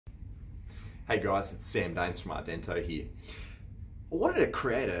Hey guys, it's Sam Daines from Ardento here. I wanted to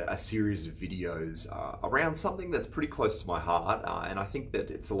create a series of videos around something that's pretty close to my heart, and I think that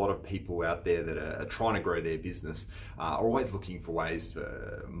it's a lot of people out there that are trying to grow their business, are always looking for ways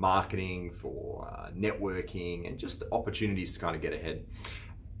for marketing, for networking, and just opportunities to kind of get ahead.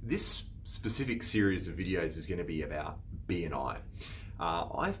 This specific series of videos is going to be about BNI.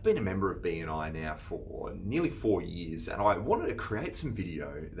 I've been a member of BNI now for nearly 4 years, and I wanted to create some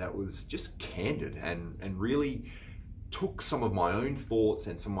video that was just candid and really took some of my own thoughts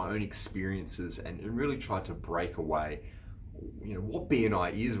and some of my own experiences and really tried to break away, what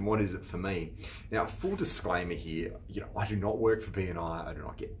BNI is and what is it for me. Now, full disclaimer here, I do not work for BNI. I do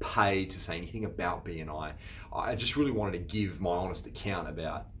not get paid to say anything about BNI. I just really wanted to give my honest account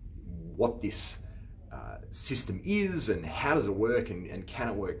about what this system is and how does it work and can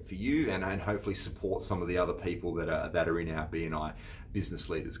it work for you, and hopefully support some of the other people that are in our BNI Business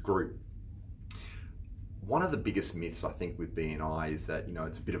Leaders group. One of the biggest myths I think with BNI is that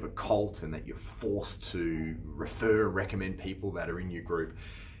it's a bit of a cult and that you're forced to recommend people that are in your group.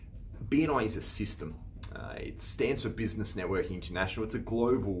 BNI is a system. It stands for Business Networking International. It's a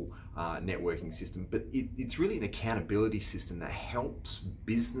global networking system, but it's really an accountability system that helps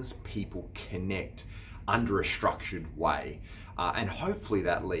business people connect under a structured way. And hopefully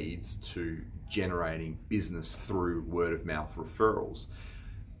that leads to generating business through word of mouth referrals.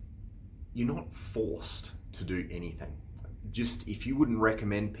 You're not forced to do anything. Just if you wouldn't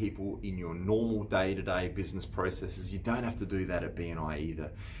recommend people in your normal day-to-day business processes, you don't have to do that at BNI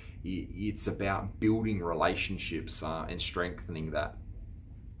either. It's about building relationships and strengthening that.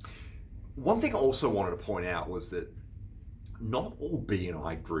 One thing I also wanted to point out was that not all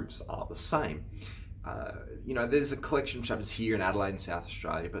BNI groups are the same. There's a collection of chapters here in Adelaide and South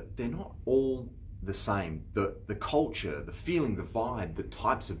Australia, but they're not all the same. The culture, the feeling, the vibe, the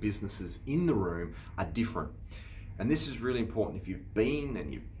types of businesses in the room are different. And this is really important. If you've been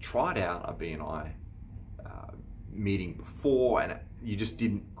and you've tried out a BNI meeting before and you just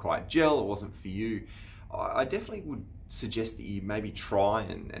didn't quite gel, it wasn't for you, I definitely would suggest that you maybe try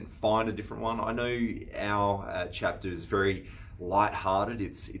and find a different one. I know our chapter is very light-hearted.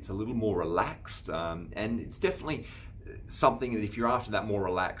 It's a little more relaxed, and it's definitely something that if you're after that more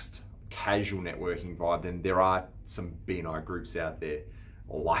relaxed, casual networking vibe, then there are some BNI groups out there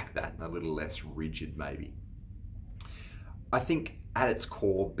like that and a little less rigid maybe. I think at its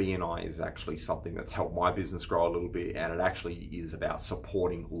core, BNI is actually something that's helped my business grow a little bit, and it actually is about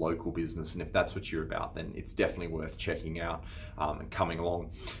supporting local business. And if that's what you're about, then it's definitely worth checking out and coming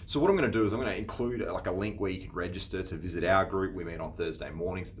along. So what I'm going to do is I'm going to include like a link where you can register to visit our group. We meet on Thursday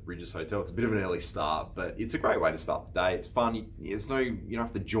mornings at the Bridges Hotel. It's a bit of an early start, but it's a great way to start the day. It's fun. You don't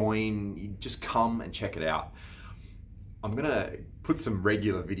have to join. You just come and check it out. I'm going to put some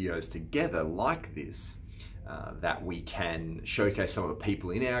regular videos together like this, that we can showcase some of the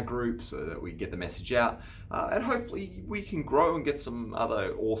people in our group so that we get the message out, and hopefully we can grow and get some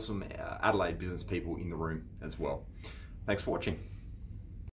other awesome Adelaide business people in the room as well. Thanks for watching.